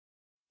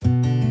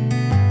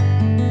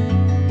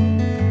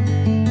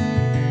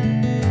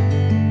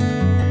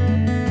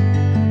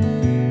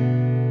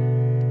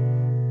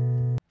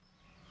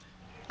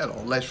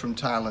Les from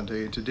Thailand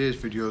here. Today's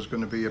video is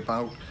going to be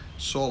about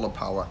solar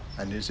power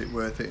and is it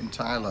worth it in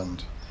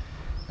Thailand.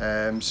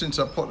 Since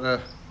I put a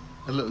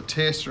little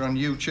taster on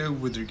YouTube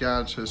with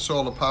regard to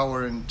solar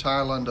power in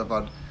Thailand, I've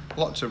had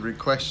lots of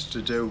requests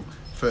to do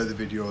further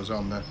videos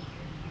on the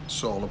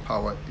solar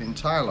power in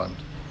Thailand.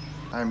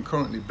 I'm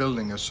currently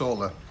building a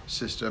solar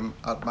system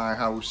at my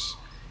house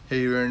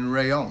here in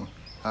Rayong,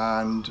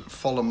 and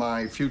follow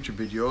my future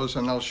videos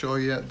and I'll show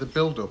you the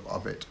build-up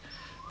of it.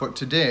 But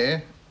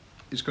today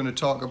is going to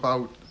talk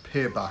about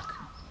payback.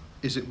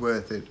 Is it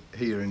worth it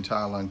here in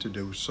Thailand to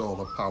do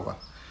solar power?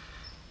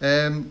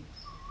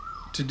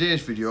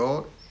 Today's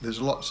video, there's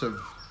lots of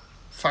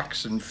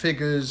facts and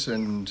figures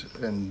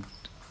and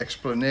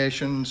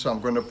explanations. So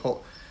I'm going to put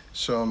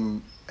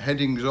some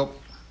headings up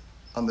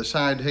on the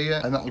side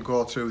here, and that'll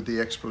go through the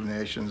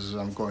explanations as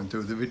I'm going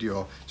through the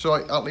video. So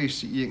at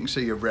least you can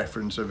see a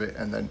reference of it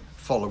and then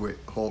follow it,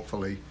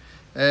 hopefully.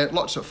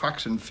 Lots of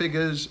facts and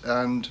figures,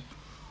 and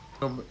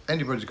if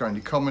anybody's got any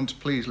comments,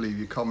 please leave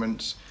your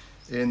comments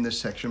in the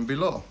section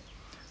below.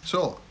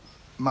 So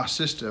my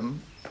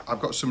system, I've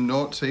got some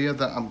notes here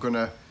that I'm going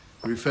to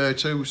refer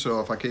to, so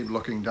if I keep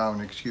looking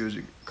down, excuse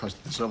it, because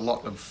there's a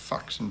lot of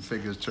facts and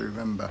figures to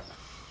remember.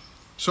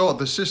 So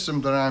the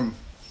system that I'm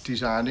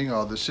designing,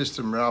 or the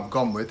system that I've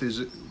gone with,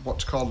 is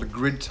what's called a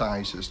grid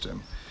tie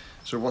system.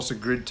 So what's a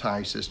grid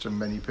tie system,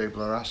 many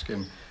people are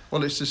asking.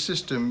 Well, it's a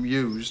system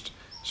used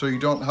so you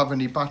don't have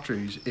any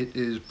batteries. It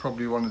is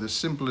probably one of the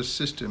simplest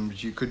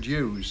systems you could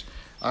use,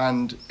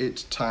 and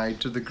it's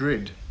tied to the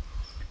grid.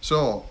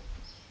 So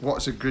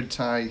what's a grid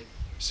tie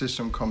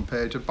system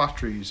compared to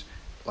batteries?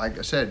 Like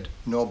I said,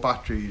 no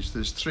batteries.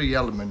 There's three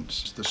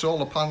elements: the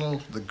solar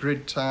panel, the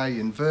grid tie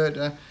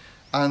inverter,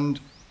 and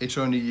it's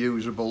only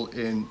usable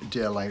in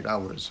daylight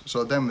hours.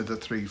 So them are the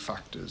three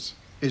factors.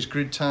 Is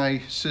grid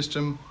tie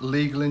system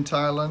legal in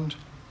Thailand?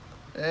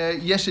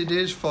 Yes, it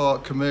is for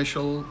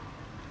commercial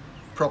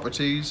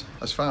properties.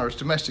 As far as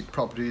domestic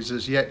properties,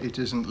 as yet it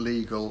isn't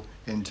legal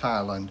in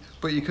Thailand,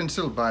 but you can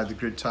still buy the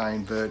grid tie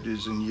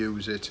inverters and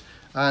use it.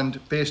 And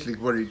basically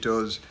what it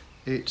does,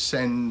 it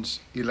sends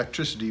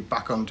electricity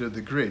back onto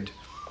the grid.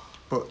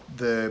 But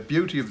the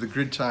beauty of the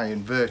grid tie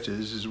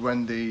inverters is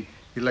when the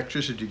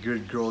electricity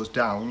grid goes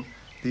down,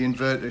 the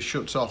inverter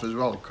shuts off as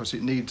well, because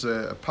it needs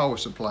a power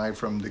supply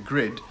from the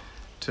grid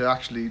to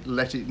actually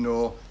let it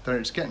know that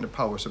it's getting a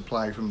power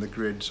supply from the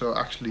grid, so it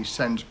actually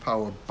sends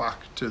power back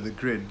to the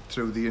grid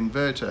through the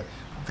inverter.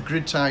 The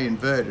grid tie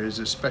inverter is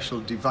a special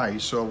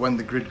device, so when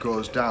the grid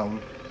goes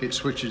down, it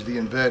switches the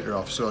inverter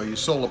off, so your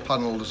solar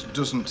panels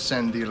doesn't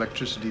send the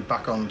electricity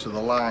back onto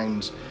the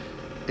lines,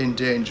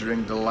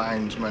 endangering the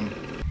linesman.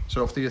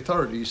 So if the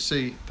authorities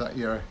see that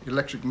your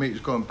electric meter is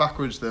going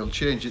backwards, they'll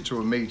change it to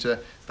a meter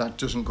that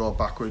doesn't go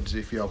backwards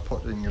if you're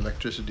putting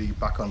electricity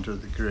back onto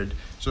the grid.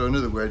 So in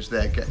other words,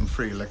 they're getting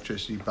free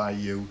electricity by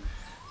you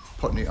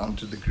putting it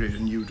onto the grid,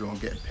 and you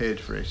don't get paid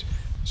for it.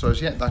 So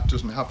as yet that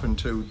doesn't happen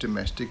to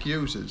domestic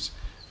users.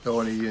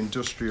 Only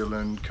industrial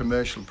and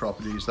commercial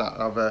properties that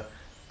have a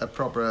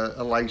proper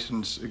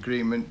license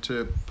agreement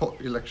to put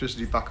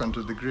electricity back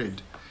onto the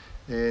grid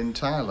in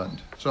Thailand.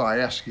 So I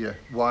ask you,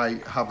 why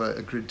have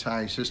a grid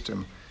tie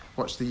system?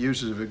 What's the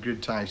uses of a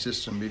grid tie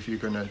system if you're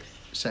going to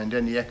send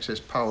any excess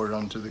power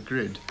onto the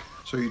grid?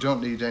 So you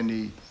don't need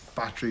any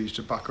batteries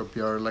to back up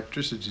your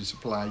electricity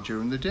supply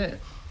during the day,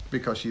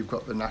 because you've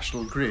got the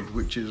national grid,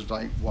 which is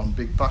like one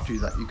big battery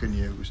that you can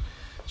use.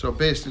 So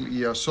basically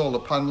your solar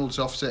panels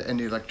offset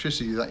any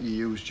electricity that you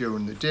use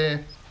during the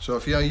day. So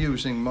if you're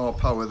using more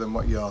power than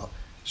what your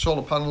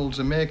solar panels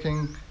are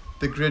making,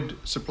 the grid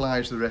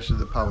supplies the rest of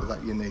the power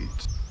that you need.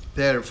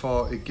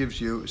 Therefore, it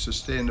gives you a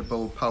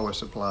sustainable power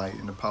supply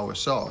and a power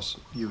source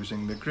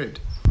using the grid.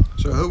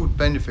 So who would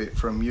benefit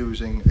from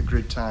using a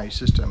grid tie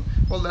system?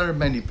 Well, there are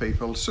many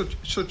people,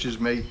 such as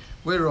me.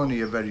 We're only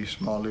a very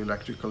small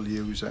electrical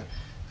user,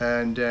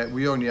 and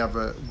we only have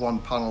a one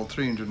panel,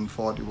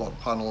 340 watt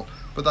panel,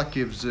 but that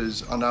gives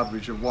us an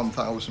average of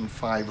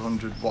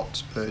 1,500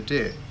 watts per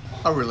day.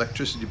 Our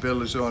electricity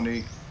bill is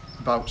only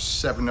about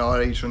 700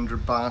 or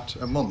 800 baht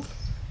a month.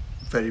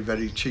 Very,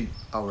 very cheap,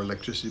 our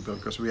electricity bill,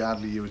 because we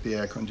hardly use the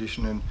air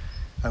conditioning,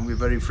 and we're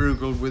very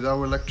frugal with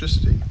our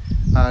electricity.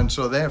 And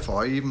so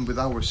therefore, even with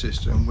our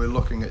system, we're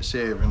looking at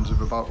savings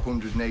of about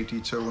 180,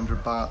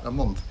 200 baht a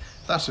month.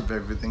 That's if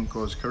everything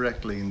goes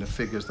correctly and the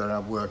figures that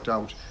I've worked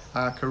out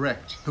are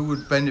correct. Who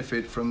would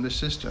benefit from this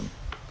system?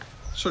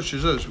 Such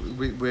as us,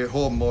 we're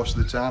home most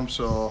of the time,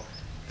 so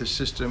the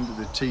system,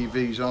 the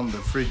TV's on, the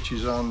fridge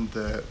is on,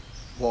 the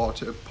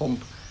water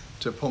pump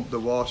to pump the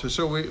water.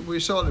 So we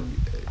sort of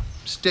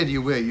steady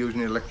away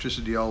using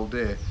electricity all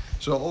day.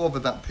 So over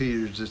that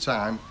period of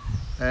time,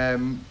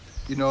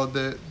 you know,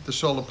 the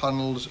solar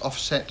panels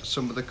offset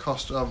some of the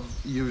cost of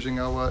using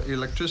our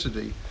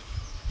electricity.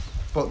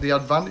 But the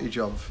advantage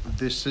of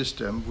this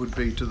system would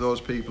be to those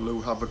people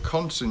who have a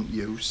constant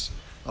use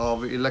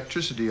of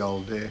electricity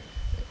all day.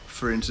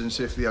 For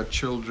instance, if they have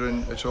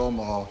children at home,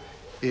 or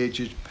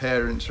aged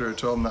parents are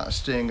at home that are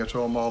staying at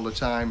home all the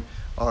time,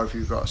 or if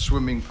you've got a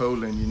swimming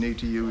pool and you need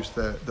to use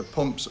the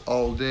pumps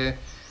all day,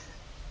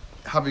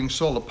 having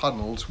solar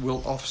panels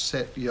will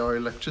offset your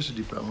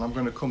electricity bill, and I'm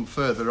going to come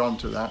further on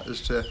to that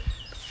as to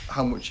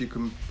how much you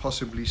can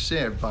possibly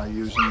save by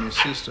using this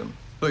system.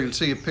 So you'll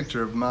see a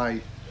picture of my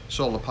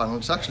solar panel.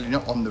 It's actually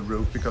not on the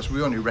roof because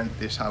we only rent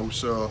this house,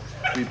 so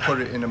we put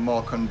it in a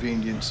more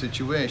convenient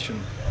situation.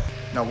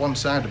 Now, one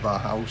side of our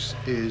house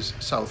is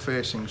south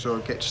facing, so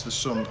it gets the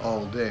sun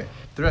all day.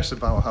 The rest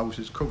of our house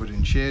is covered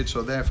in shade,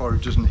 so therefore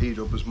it doesn't heat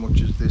up as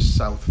much as this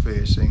south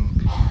facing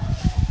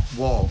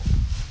wall.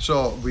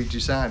 So we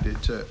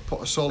decided to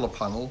put a solar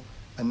panel,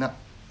 and that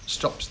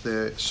stops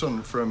the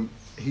sun from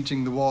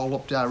heating the wall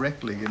up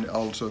directly, and it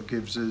also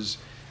gives us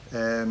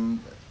a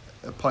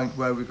point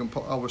where we can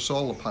put our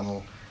solar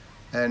panel.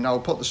 And I'll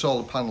put the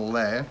solar panel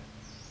there,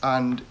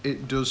 and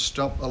it does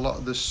stop a lot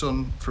of the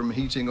sun from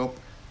heating up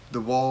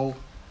the wall,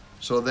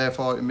 so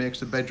therefore it makes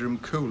the bedroom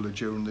cooler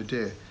during the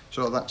day.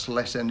 So that's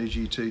less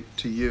energy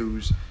to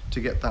use to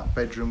get that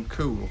bedroom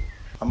cool.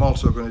 I'm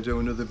also going to do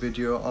another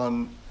video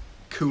on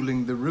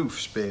cooling the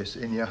roof space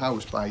in your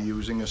house by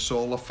using a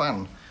solar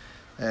fan.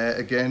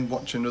 Again,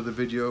 watch another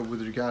video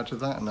with regard to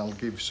that, and I'll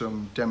give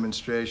some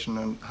demonstration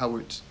on how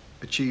it's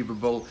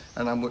achievable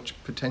and how much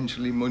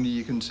potentially money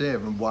you can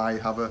save, and why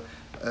have a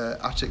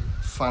attic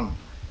fan.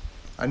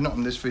 And not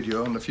in this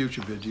video, in a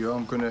future video,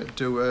 I'm going to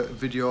do a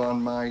video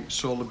on my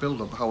solar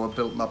build-up, how I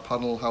built my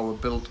panel, how I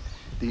built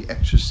the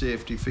extra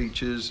safety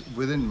features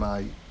within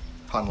my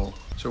panel.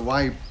 So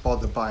why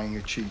bother buying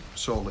a cheap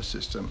solar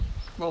system?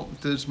 Well,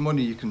 there's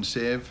money you can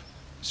save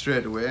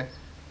straight away.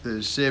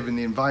 There's saving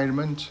the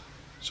environment,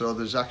 so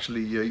there's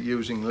actually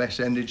using less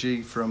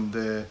energy from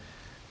the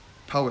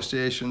power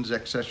stations,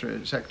 etc.,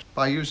 etc.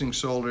 By using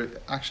solar,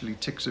 it actually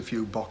ticks a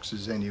few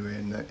boxes anyway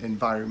in the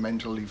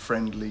environmentally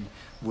friendly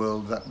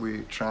world that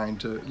we're trying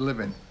to live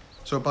in.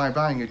 So by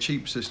buying a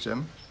cheap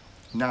system,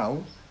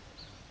 now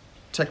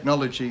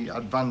technology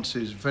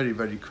advances very,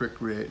 very quick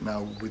rate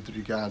now with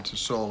regard to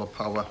solar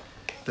power.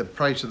 The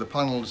price of the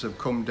panels have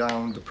come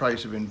down, the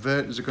price of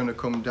inverters are going to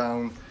come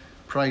down,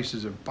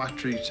 prices of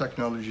battery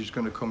technology is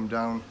going to come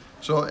down.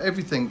 So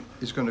everything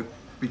is going to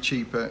be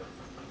cheaper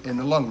in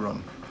the long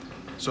run.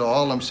 So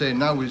all I'm saying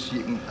now is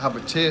you can have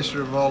a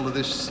taster of all of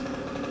this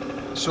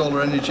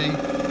solar energy.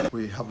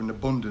 We have an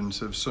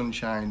abundance of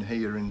sunshine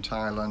here in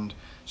Thailand,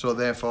 so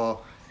therefore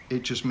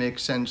it just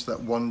makes sense that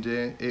one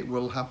day it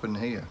will happen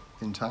here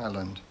in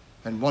Thailand.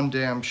 And one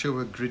day I'm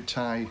sure grid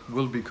tie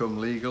will become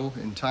legal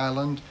in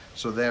Thailand,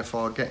 so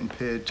therefore getting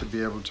paid to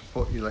be able to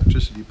put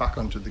electricity back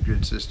onto the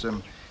grid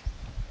system,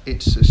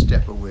 it's a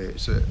step away.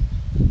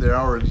 They're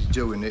already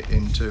doing it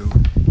into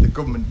the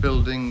government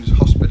buildings,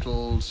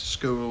 hospitals,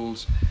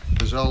 schools.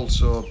 There's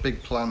also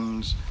big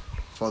plans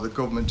for the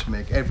government to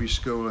make every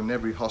school and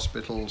every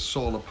hospital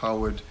solar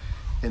powered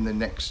in the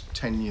next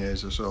 10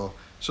 years or so.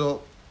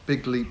 So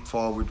big leap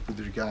forward with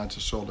regard to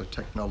solar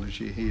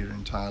technology here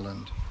in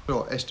Thailand.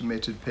 So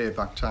estimated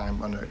payback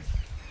time on a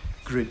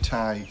grid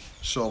tie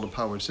solar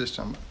powered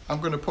system. I'm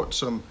going to put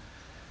some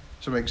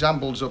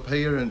examples up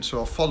here, and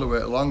so follow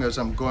it along as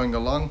I'm going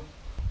along.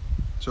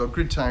 So a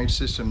grid tied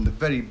system, the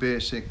very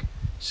basic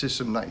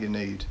system that you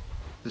need.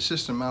 The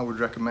system I would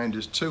recommend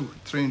is two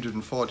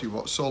 340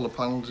 watt solar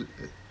panels,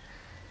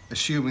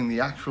 assuming the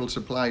actual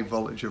supply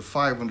voltage of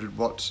 500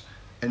 watts,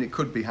 and it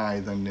could be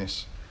higher than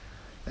this.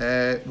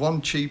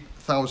 One cheap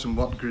 1000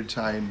 watt grid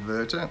tie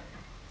inverter,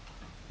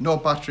 no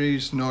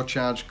batteries, no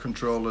charge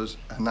controllers,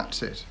 and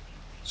that's it.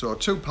 So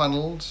two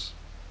panels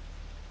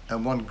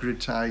and one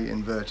grid tie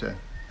inverter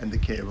and the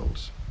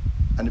cables,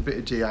 and a bit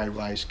of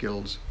DIY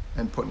skills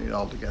and putting it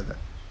all together.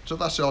 So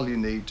that's all you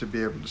need to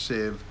be able to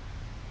save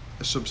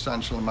a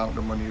substantial amount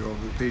of money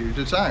over a period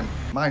of time.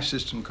 My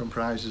system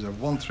comprises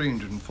of one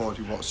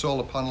 340 watt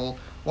solar panel,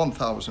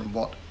 1000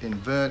 watt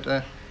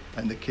inverter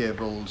and the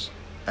cables,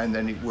 and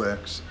then it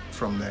works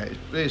from there. It's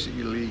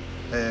basically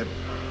a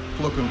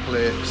plug and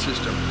play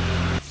system.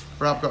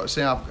 But I've got to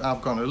say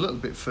I've gone a little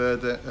bit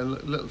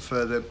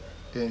further,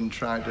 in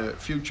trying to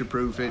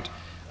future-proof it,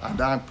 and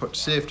I've put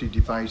safety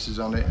devices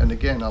on it, and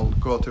again I'll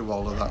go through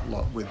all of that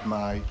lot with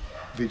my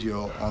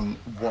video on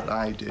what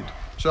I did.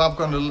 So I've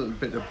gone a little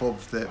bit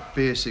above the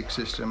basic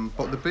system,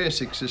 but the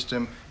basic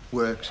system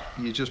works.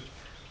 You just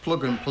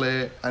plug and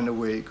play and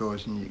away it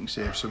goes, and you can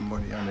save some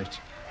money on it.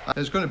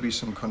 There's going to be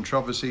some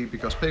controversy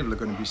because people are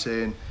going to be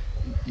saying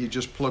you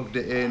just plugged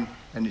it in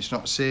and it's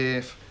not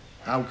safe.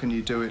 How can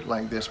you do it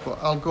like this? But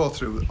I'll go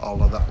through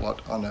all of that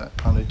lot on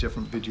a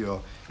different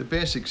video. The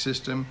basic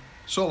system,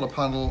 solar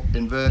panel,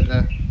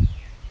 inverter,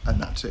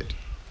 and that's it.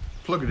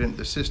 Plug it into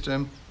the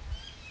system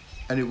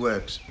and it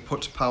works. It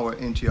puts power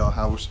into your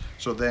house,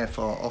 so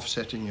therefore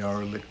offsetting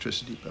your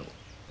electricity bill.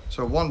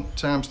 So 1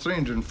 times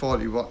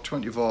 340 watt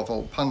 24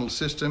 volt panel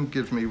system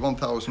gives me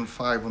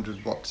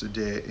 1500 watts a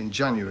day in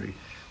January.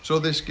 So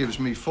this gives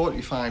me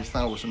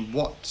 45,000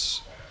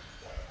 watts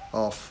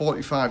or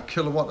 45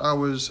 kilowatt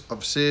hours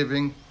of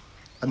saving,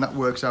 and that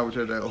works out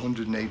at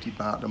 180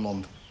 baht a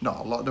month. Not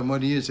a lot of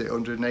money, is it?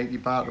 180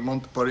 baht a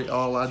month, but it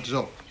all adds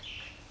up.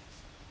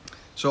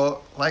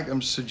 So like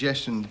I'm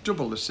suggesting,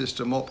 double the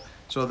system up,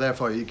 so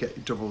therefore you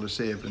get double the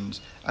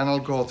savings. And I'll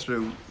go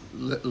through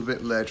little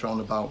bit later on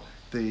about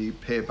the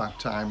payback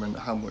time and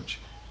how much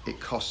it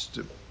costs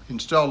to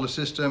install the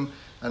system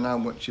and how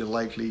much you're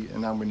likely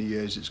and how many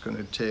years it's going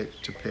to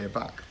take to pay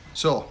back.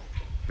 So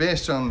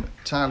based on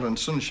Thailand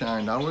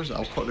sunshine hours,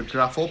 I'll put a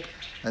graph up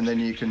and then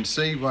you can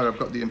see where I've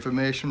got the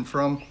information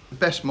from. The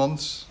best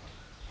months,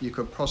 you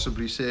could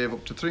possibly save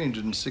up to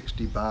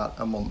 360 baht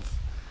a month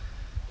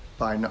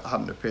by not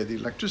having to pay the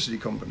electricity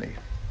company.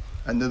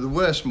 And the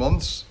worst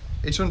months,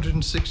 it's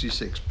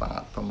 166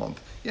 baht per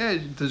month. Yeah,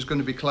 there's going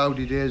to be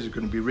cloudy days, there's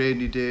going to be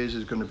rainy days,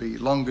 there's going to be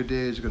longer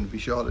days, there's going to be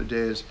shorter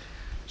days.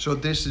 So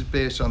this is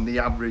based on the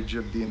average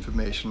of the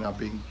information I've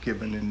been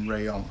given in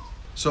Rayon.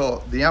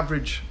 So the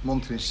average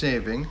monthly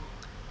saving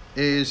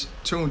is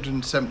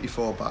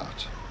 274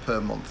 baht per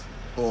month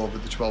over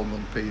the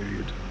 12-month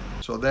period.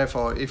 So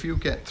therefore, if you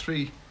get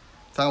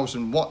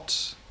 3,000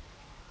 watts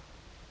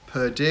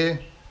per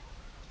day,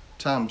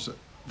 times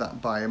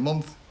that by a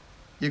month,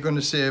 you're going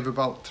to save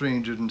about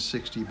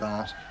 360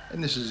 baht,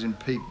 and this is in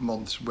peak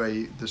months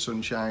where the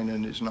sun's shining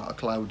and it's not a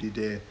cloudy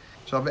day.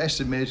 So I've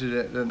estimated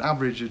it at an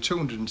average of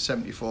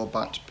 274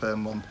 bahts per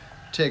month,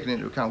 taking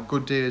into account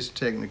good days,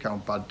 taking into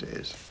account bad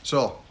days.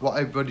 So what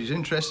everybody's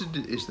interested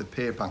in is the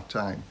payback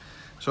time.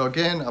 So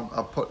again,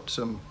 I've put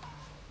some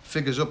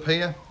figures up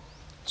here.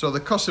 So the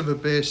cost of a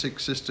basic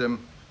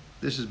system,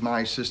 this is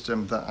my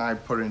system that I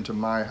put into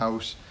my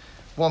house.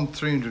 One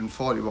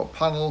 340 watt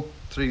panel,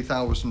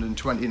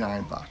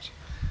 3,029 baht.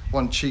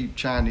 One cheap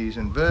Chinese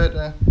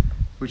inverter,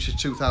 which is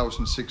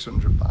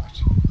 2,600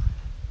 baht.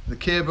 The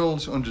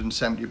cables,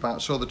 170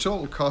 baht. So the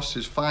total cost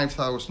is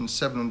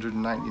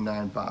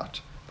 5,799 baht.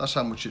 That's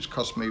how much it's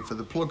cost me for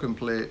the plug and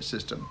play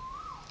system.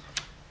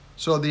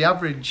 So the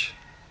average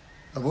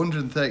of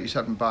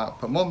 137 baht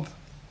per month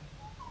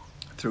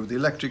through the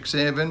electric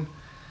saving.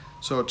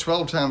 So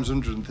 12 times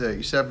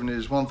 137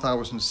 is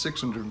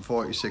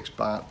 1,646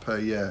 baht per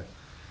year.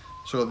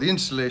 So the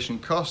installation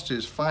cost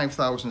is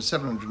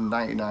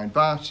 5,799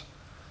 baht.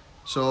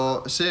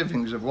 So a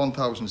savings of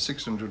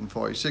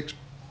 1,646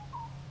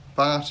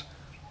 baht.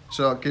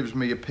 So it gives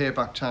me a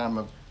payback time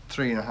of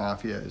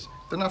 3.5 years.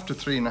 Then after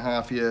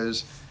 3.5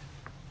 years,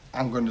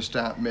 I'm going to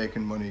start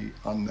making money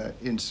on the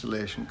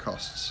installation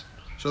costs.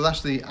 So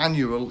that's the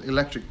annual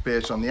electric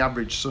based on the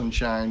average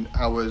sunshine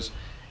hours.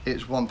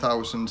 It's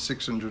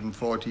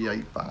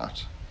 1,648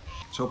 baht.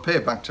 So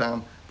payback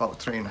time about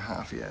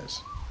 3.5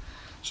 years.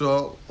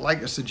 So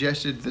like I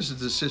suggested, this is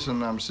the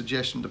system I'm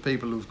suggesting to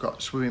people who've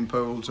got swimming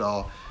pools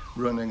or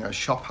running a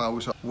shop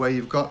house where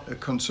you've got a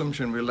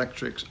consumption of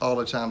electrics all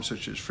the time,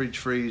 such as fridge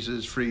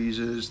freezers,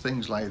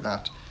 things like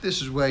that.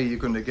 This is where you're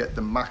going to get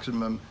the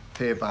maximum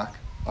payback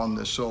on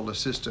the solar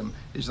system,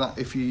 is that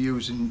if you're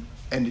using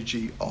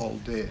energy all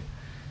day.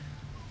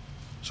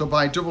 So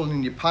by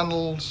doubling your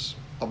panels,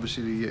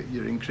 obviously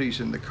you're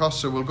increasing the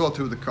cost. So we'll go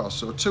through the cost.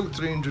 So two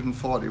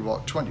 340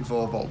 watt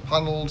 24 volt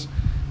panels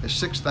is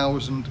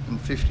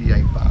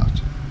 6,058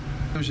 baht.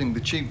 Using the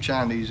cheap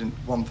Chinese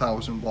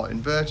 1,000 watt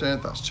inverter,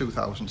 that's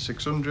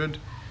 2,600.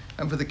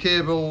 And for the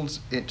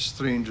cables, it's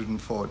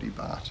 340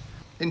 baht.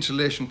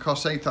 Installation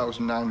costs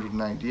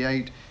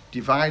 8,998.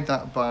 Divide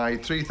that by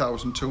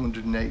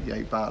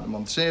 3,288 baht a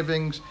month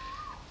savings,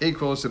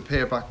 equals the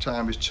payback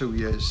time is 2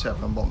 years,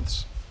 7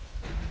 months.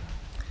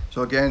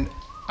 So again,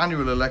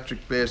 annual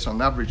electric based on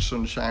average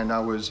sunshine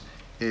hours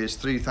is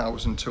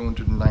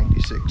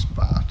 3,296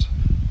 baht.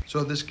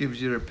 So this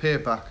gives you a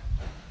payback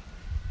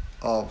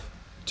of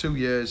 2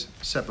 years,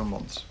 7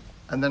 months.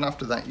 And then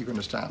after that, you're going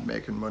to start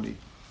making money.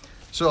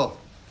 So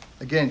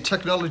again,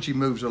 technology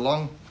moves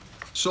along.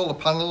 Solar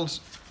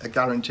panels are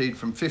guaranteed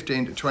from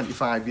 15 to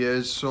 25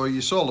 years. So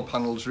your solar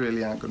panels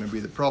really aren't going to be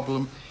the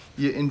problem.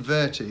 Your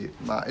inverter,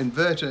 my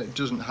inverter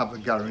doesn't have a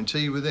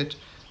guarantee with it.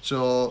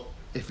 So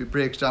if it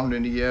breaks down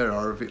in a year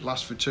or if it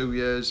lasts for 2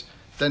 years,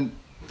 then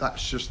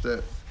that's just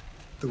the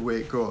way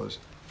it goes.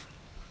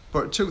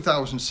 But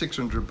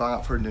 2,600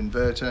 baht for an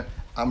inverter,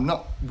 I'm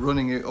not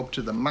running it up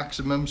to the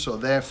maximum, so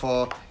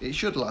therefore it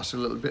should last a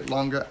little bit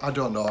longer. I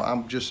don't know,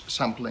 I'm just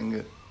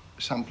sampling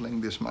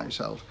this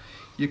myself.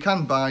 You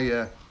can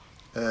buy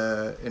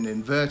an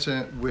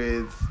inverter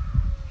with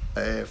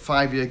a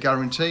 5-year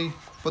guarantee,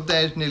 but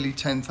there's nearly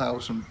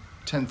 10,000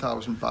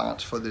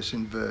 baht for this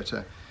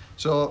inverter.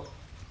 So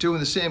doing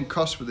the same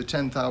cost with the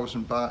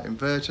 10,000 baht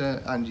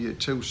inverter and your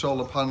 2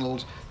 solar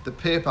panels, the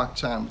payback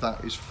time of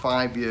that is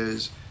 5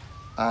 years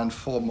and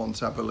 4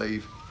 months, I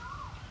believe.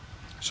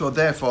 So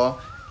therefore,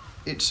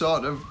 it's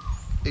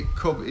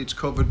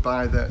covered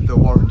by the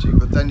warranty.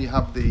 But then you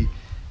have the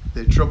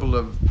trouble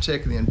of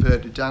taking the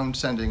inverter down,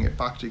 sending it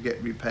back to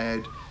get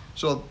repaired.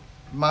 So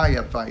my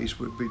advice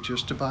would be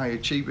just to buy a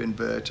cheap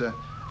inverter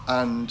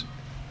and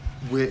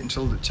wait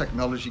until the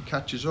technology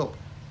catches up.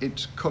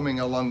 It's coming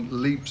along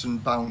leaps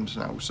and bounds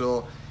now.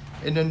 So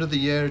in another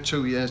year or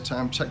 2 years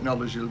time,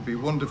 technology will be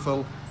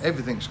wonderful.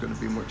 Everything's going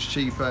to be much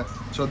cheaper.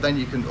 So then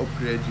you can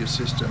upgrade your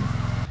system.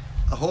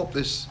 I hope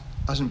this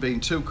hasn't been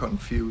too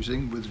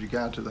confusing with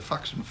regard to the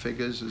facts and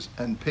figures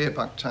and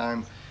payback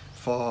time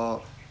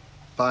for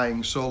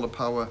buying solar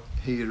power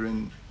here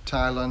in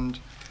Thailand.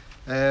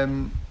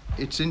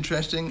 It's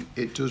interesting,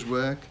 it does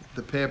work,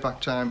 the payback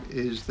time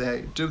is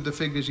there. Do the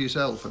figures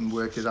yourself and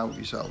work it out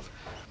yourself.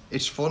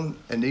 It's fun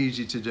and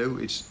easy to do,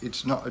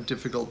 it's not a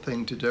difficult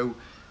thing to do.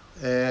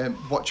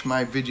 Watch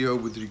my video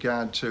with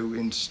regard to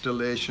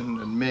installation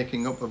and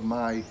making up of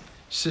my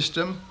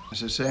system.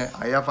 As I say,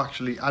 I have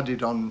actually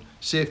added on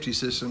safety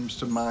systems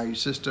to my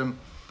system,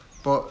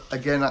 but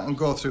again, I can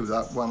go through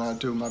that when I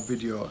do my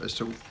video as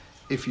to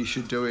if you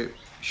should do it,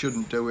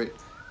 shouldn't do it.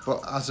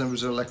 But as I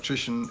was an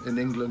electrician in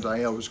England,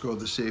 I always go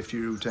the safety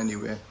route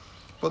anyway.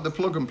 But the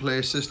plug and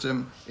play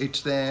system,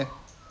 it's there,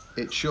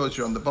 it shows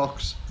you on the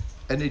box,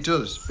 and it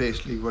does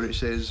basically what it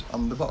says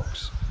on the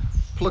box.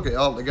 Plug it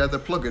all together,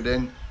 plug it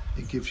in,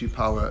 it gives you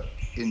power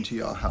into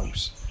your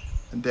house,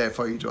 and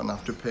therefore you don't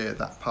have to pay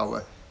that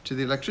power to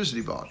the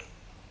electricity board.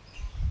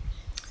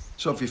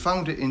 So if you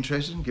found it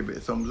interesting, give it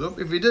a thumbs up.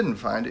 If you didn't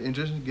find it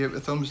interesting, give it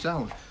a thumbs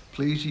down.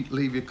 Please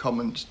leave your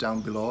comments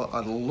down below.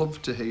 I'd love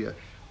to hear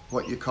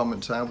what your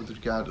comments are with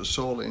regard to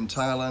solar in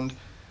Thailand,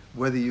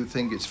 whether you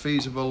think it's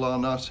feasible or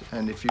not,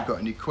 and if you've got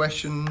any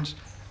questions.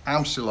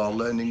 I'm still all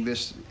learning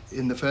this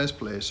in the first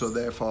place, so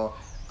therefore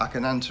I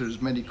can answer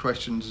as many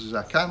questions as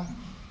I can.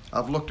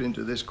 I've looked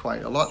into this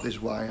quite a lot. This is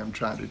why I'm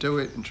trying to do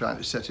it and trying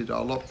to set it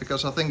all up,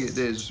 because I think it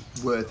is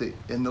worth it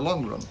in the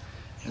long run,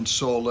 and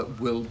solar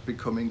will be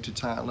coming to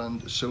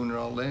Thailand sooner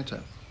or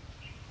later.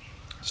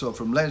 So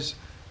from Les,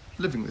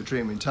 living the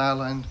dream in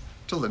Thailand,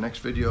 till the next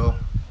video,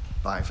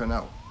 bye for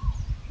now.